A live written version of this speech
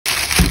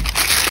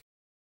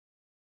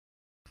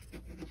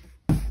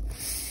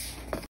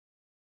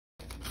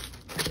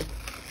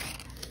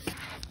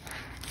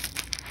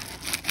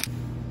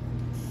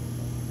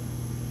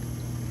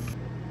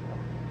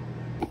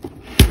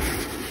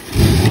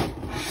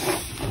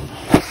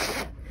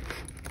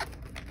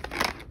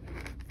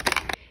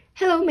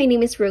my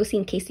name is Rosy.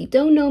 In case you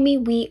don't know me,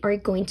 we are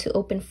going to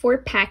open 4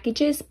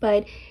 packages,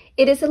 but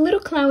it is a little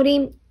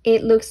cloudy.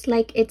 It looks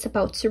like it's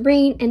about to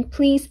rain, and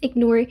please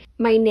ignore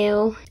my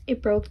nail.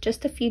 It broke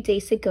just a few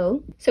days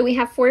ago. So we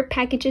have 4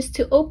 packages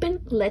to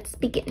open. Let's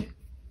begin.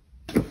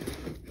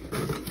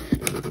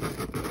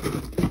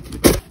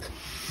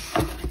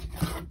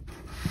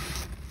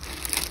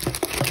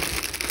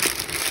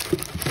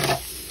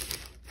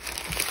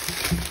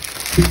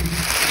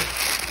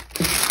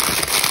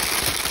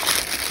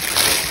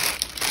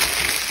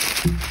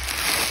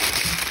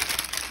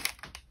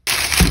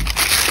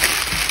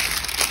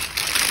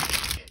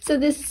 So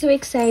this is so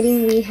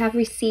exciting. We have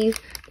received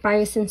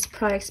Biossance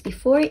products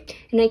before,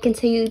 and I can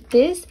tell you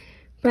this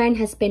brand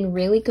has been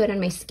really good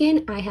on my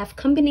skin. I have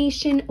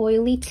combination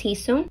oily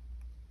T-zone.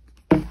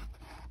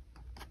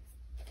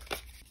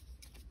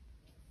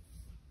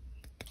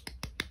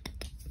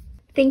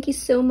 Thank you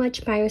so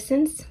much,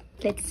 Biossance.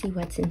 Let's see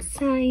what's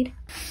inside.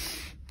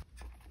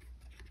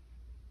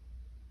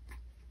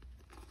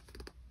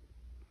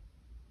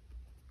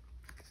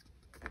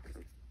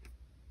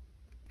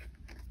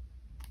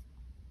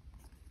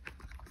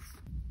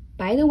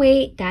 By the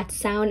way, that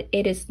sound,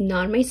 it is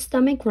not my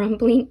stomach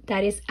rumbling.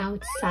 That is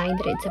outside,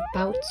 that it's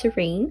about to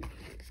rain.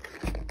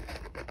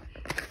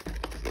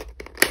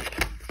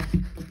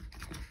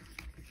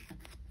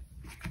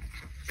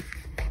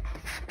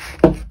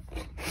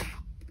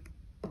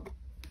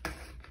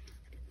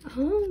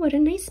 Oh, what a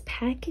nice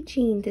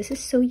packaging. This is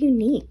so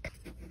unique.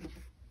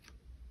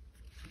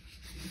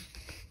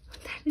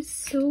 That is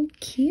so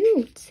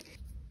cute.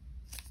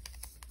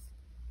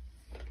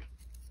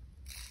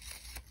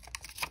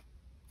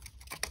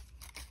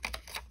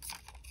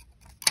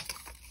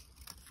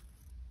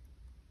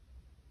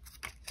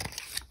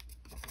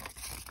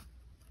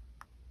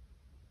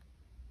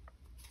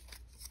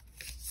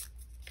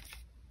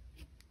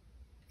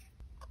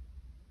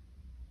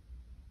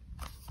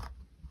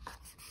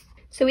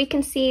 So we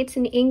can see it's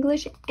in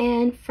English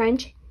and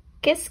French.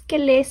 Qu'est-ce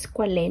qu'elle est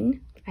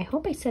squalène? I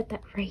hope I said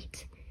that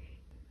right.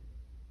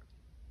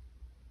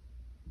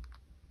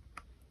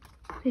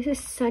 This is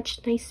such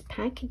nice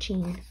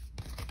packaging.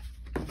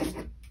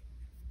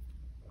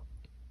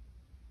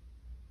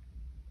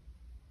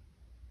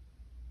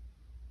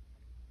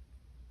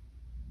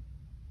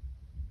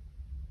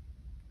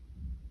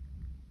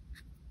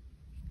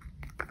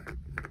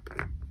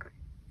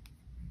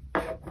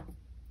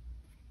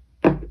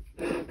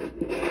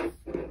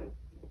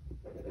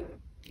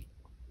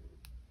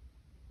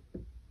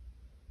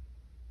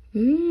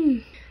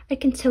 I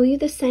can tell you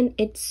the scent,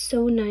 it's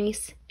so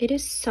nice. It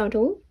is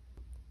subtle.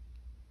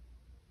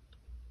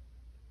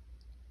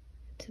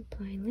 Let's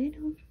apply a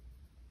little.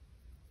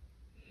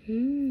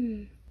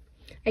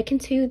 I can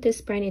tell you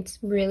this brand, it's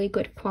really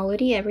good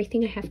quality.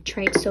 Everything I have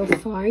tried so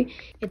far,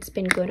 it's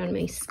been good on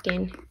my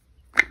skin.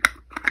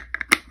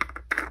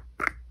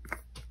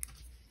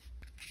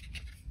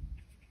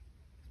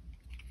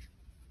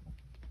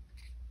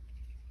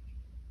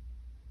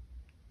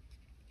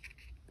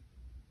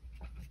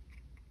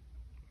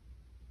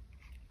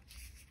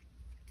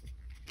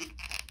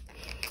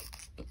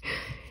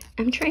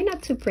 I'm trying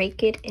not to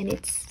break it, and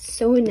it's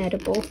so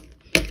inedible.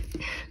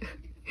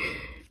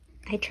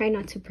 I try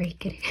not to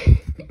break it.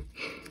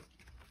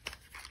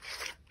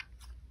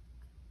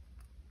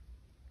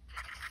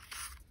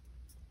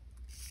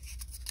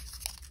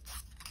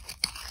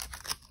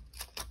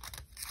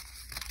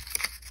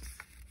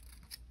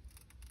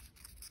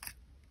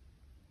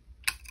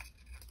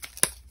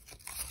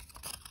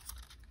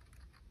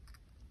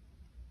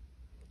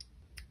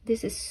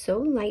 This is so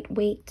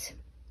lightweight.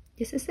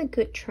 This is a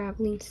good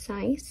traveling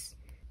size.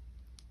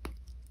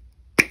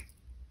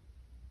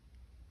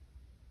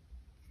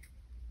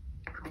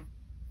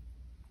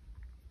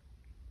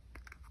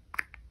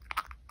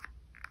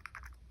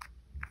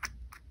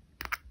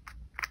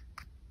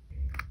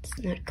 It's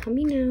not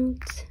coming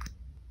out.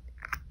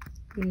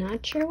 I'm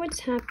not sure what's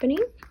happening.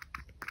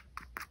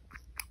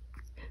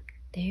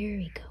 There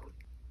we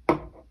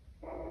go.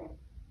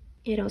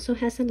 It also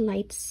has a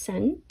light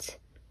scent.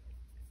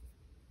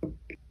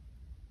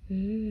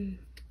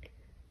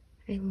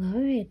 I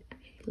love it. I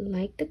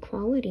like the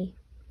quality.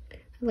 I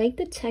like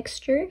the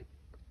texture.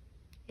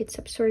 It's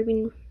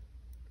absorbing.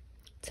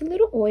 It's a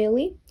little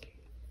oily.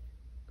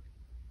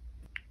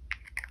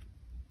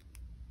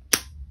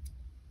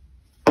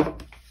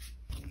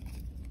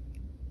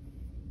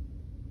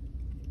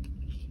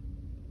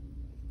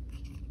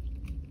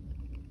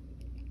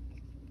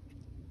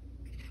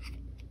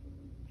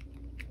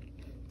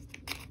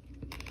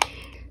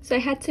 So I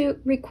had to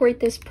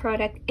record this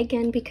product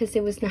again because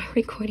it was not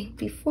recording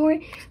before,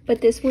 but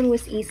this one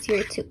was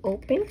easier to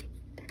open.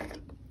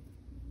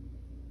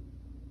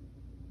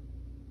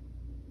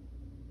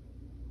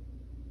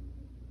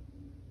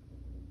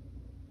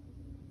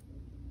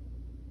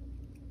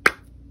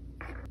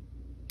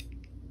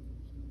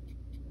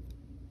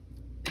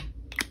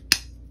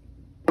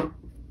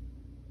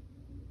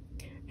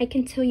 I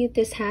can tell you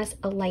this has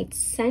a light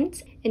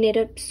scent and it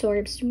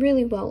absorbs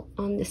really well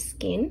on the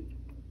skin.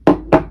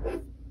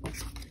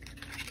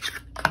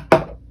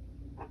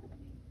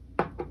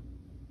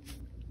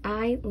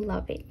 I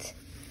love it.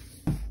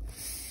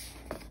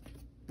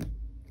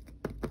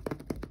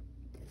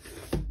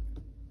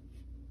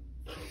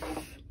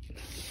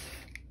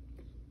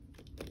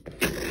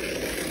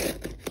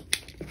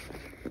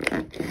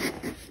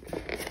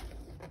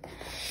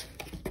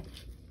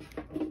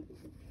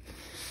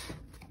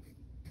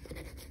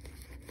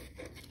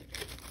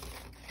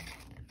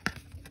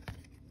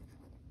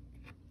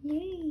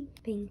 Yay,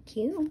 thank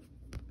you.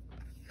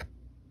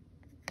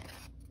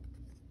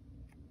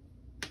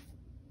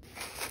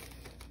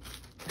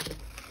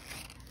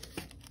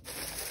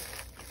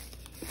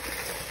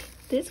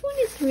 This one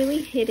is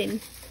really hidden.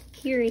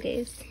 Here it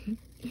is.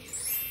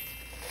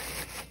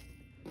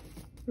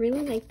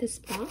 Really like this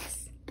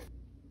box.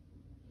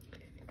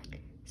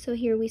 So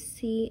here we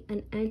see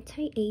an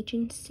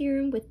anti-aging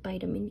serum with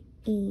vitamin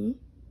E.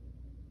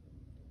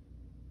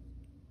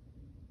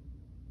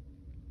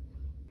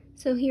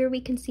 So here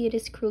we can see it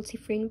is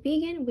cruelty-free and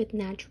vegan with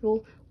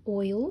natural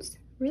oils,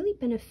 really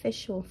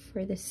beneficial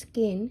for the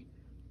skin.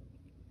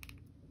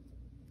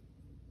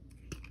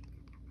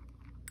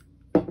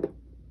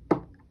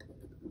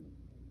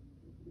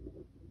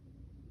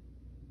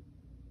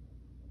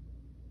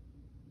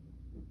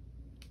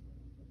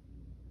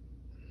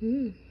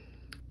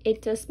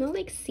 It does smell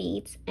like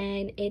seeds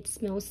and it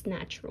smells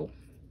natural.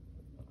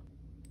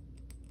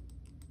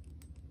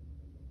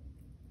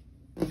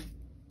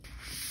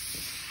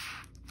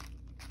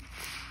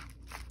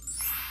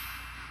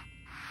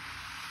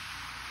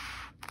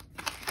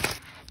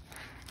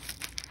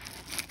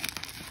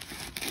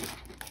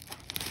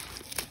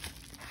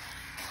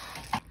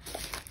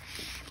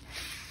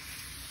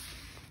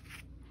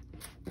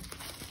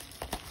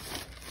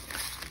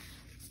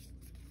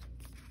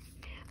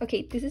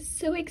 Okay, this is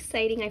so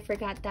exciting. I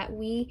forgot that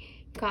we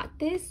got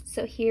this.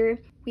 So here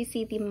we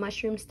see the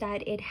mushrooms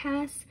that it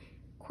has: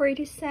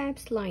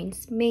 cordyceps,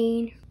 lion's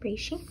mane,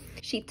 reishi,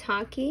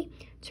 shiitake,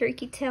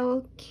 turkey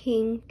tail,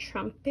 king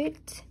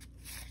trumpet,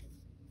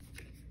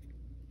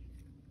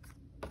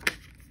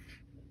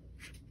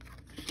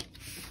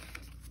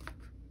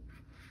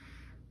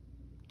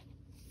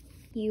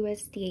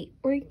 USDA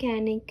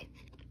organic,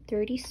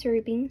 30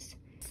 servings.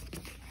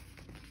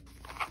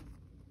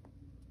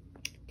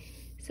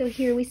 So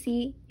here we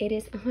see it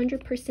is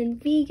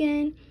 100%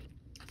 vegan,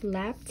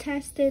 lab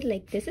tested.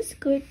 Like, this is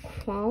good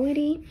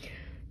quality.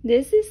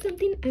 This is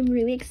something I'm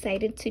really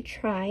excited to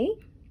try.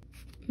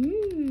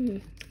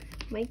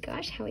 My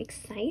gosh, how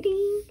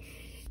exciting.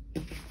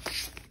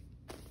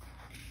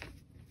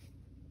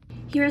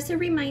 Here as a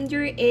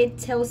reminder, it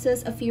tells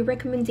us a few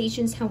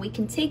recommendations how we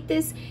can take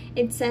this.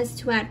 It says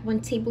to add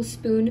 1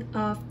 tablespoon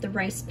of the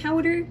rice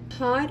powder,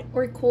 hot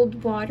or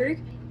cold water.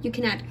 You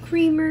can add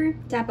creamer,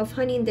 dab of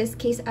honey. In this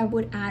case, I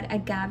would add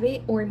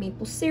agave or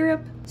maple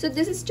syrup. So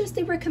this is just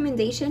a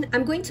recommendation.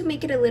 I'm going to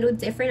make it a little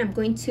different. I'm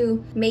going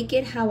to make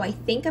it how I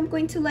think I'm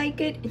going to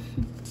like it.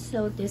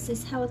 So this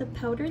is how the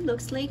powder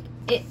looks like.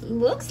 It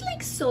looks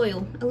like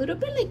soil, a little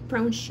bit like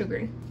brown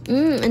sugar.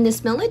 And the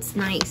smell, it's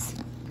nice.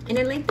 And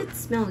I like the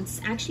smell, it's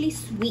actually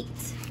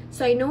sweet.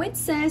 So I know it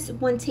says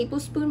 1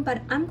 tablespoon,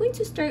 but I'm going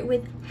to start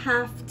with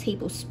half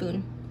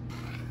tablespoon.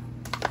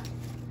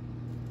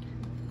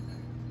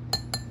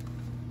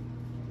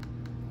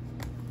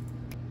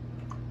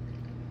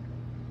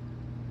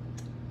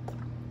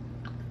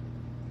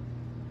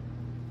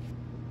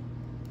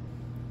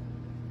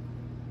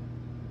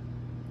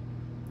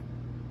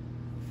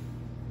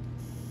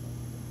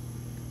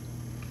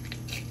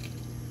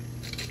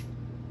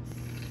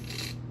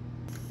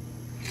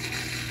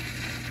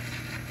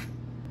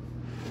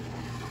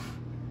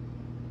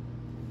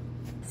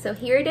 So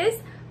here it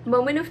is,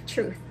 moment of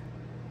truth.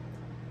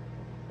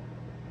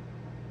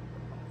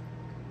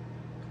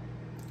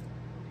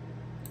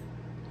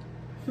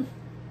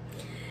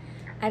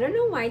 I don't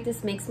know why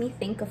this makes me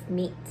think of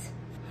meat.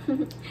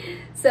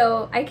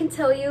 So I can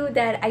tell you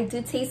that I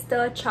do taste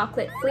the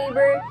chocolate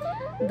flavor.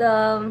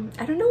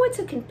 I don't know what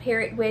to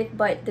compare it with,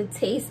 but the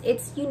taste,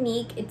 it's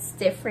unique, it's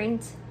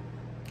different.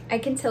 I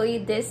can tell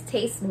you this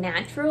tastes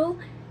natural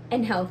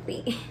and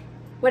healthy.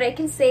 What I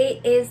can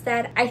say is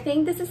that I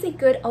think this is a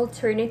good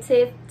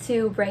alternative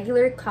to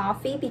regular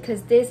coffee,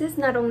 because this is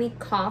not only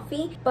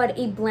coffee, but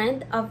a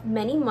blend of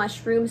many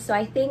mushrooms. So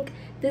I think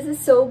this is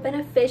so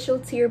beneficial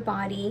to your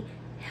body,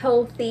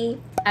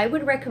 healthy. I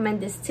would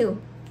recommend this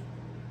too.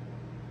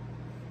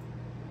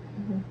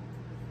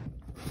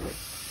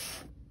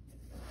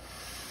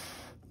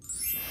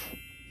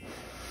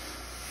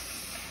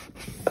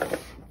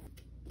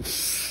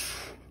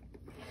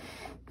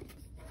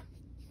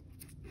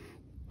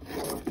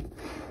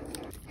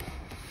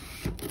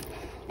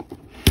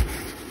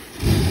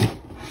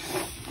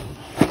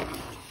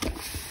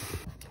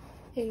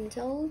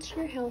 Indulge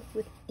your health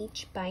with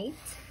each bite.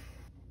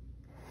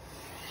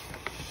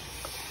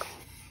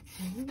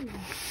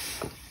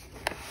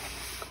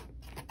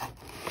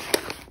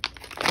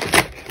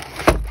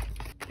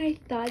 I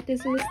thought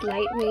this was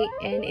lightweight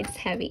and it's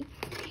heavy.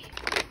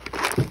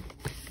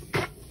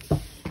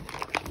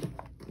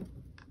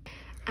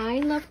 I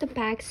love the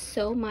bag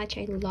so much.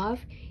 I love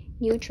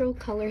neutral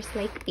colors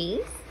like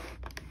these.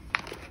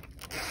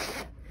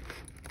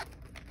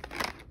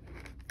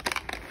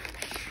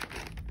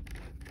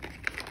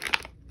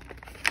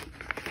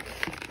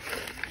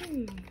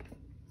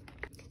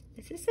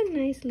 This is a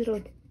nice little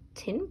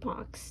tin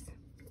box.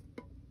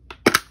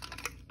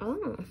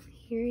 Oh,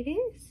 here it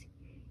is.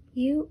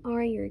 You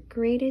are your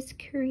greatest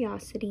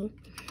curiosity.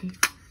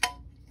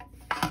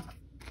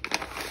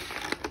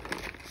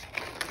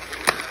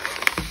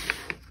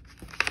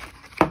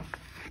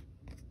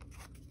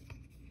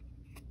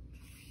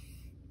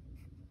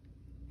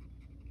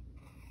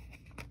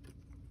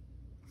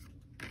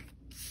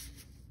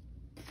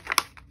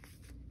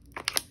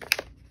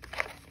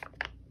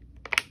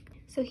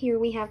 So here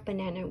we have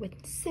banana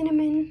with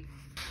cinnamon,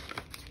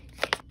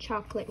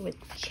 chocolate with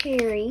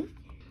cherry.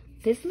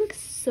 This looks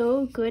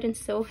so good and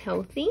so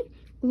healthy.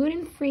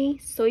 Gluten-free,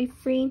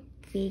 soy-free,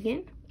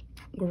 vegan,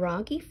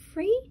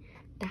 groggy-free.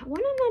 That one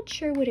I'm not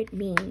sure what it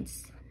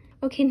means.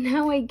 Okay,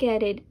 now I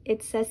get it.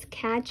 It says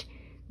catch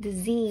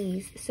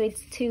disease. So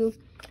it's to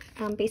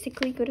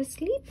basically go to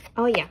sleep.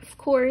 Oh yeah, of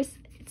course,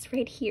 it's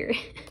right here.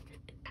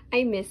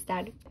 I missed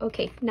that.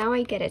 Okay, now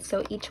I get it.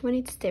 So each one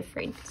is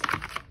different.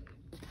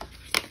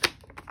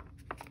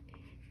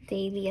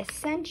 Daily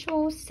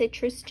Essentials,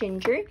 Citrus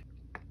Ginger.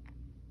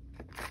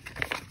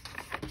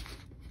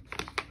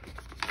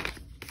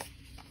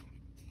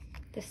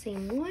 The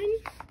same one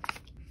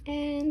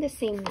and the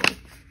same one.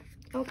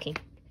 Okay,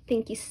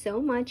 thank you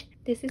so much.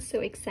 This is so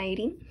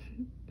exciting.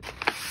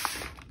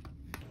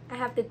 I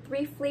have the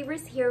 3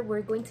 flavors here.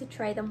 We're going to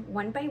try them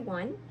one by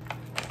one.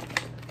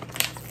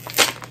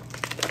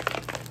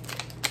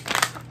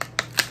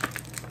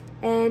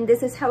 And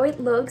this is how it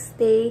looks.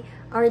 They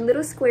are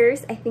little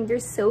squares. I think they're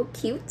so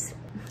cute.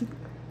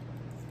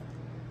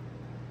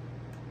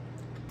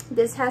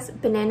 This has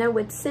banana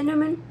with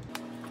cinnamon.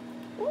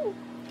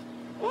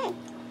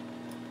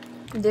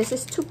 This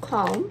is to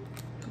calm.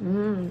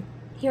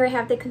 Here I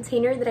have the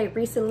container that I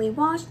recently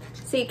washed,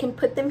 so you can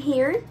put them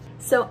here.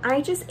 So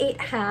I just ate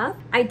half.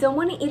 I don't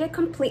want to eat it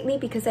completely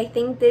because I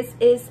think this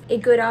is a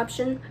good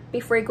option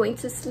before going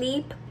to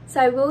sleep. So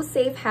I will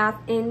save half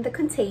in the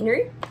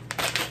container.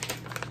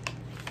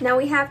 Now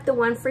we have the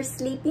one for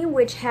sleeping,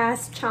 which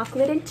has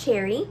chocolate and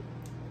cherry.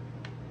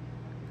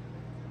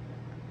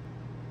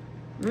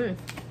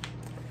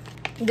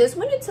 This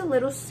one is a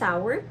little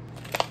sour.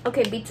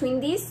 Okay, between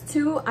these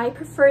two, I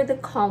prefer the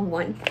calm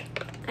one.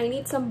 I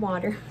need some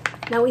water.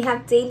 Now we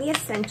have Daily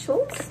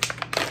Essentials.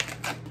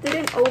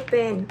 Didn't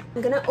open.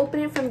 I'm gonna open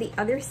it from the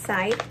other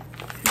side.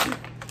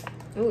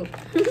 Ooh.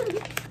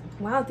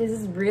 Wow, this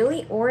is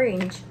really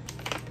orange.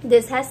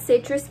 This has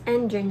citrus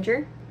and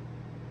ginger.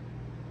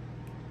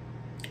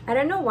 I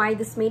don't know why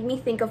this made me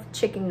think of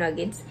chicken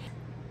nuggets.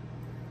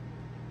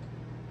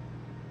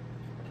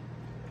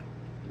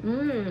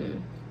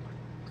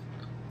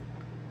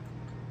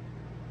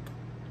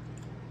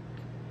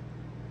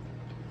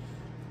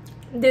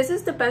 This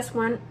is the best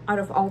one out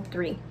of all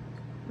 3.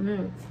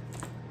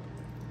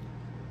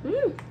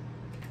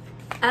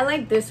 I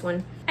like this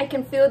one. I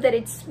can feel that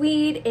it's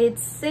sweet,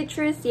 it's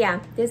citrus.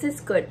 Yeah, this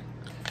is good.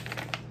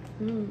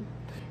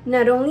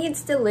 Not only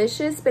it's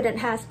delicious, but it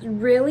has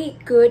really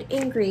good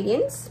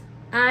ingredients.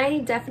 I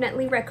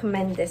definitely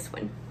recommend this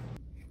one.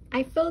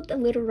 I felt a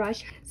little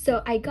rush,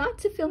 so I got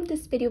to film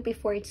this video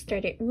before it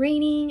started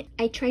raining.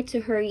 I tried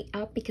to hurry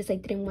up because I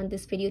didn't want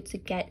this video to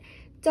get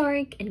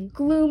dark and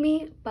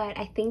gloomy, but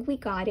I think we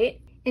got it.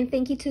 And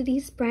thank you to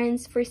these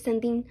brands for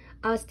sending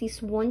us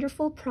these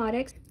wonderful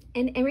products.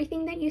 And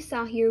everything that you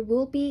saw here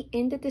will be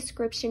in the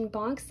description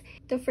box.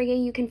 Don't forget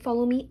you can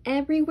follow me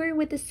everywhere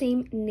with the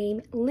same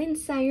name,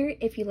 LynSire.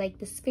 If you like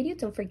this video,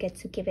 don't forget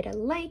to give it a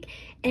like.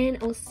 And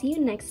I'll see you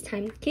next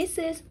time.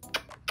 Kisses.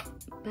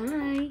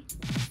 Bye.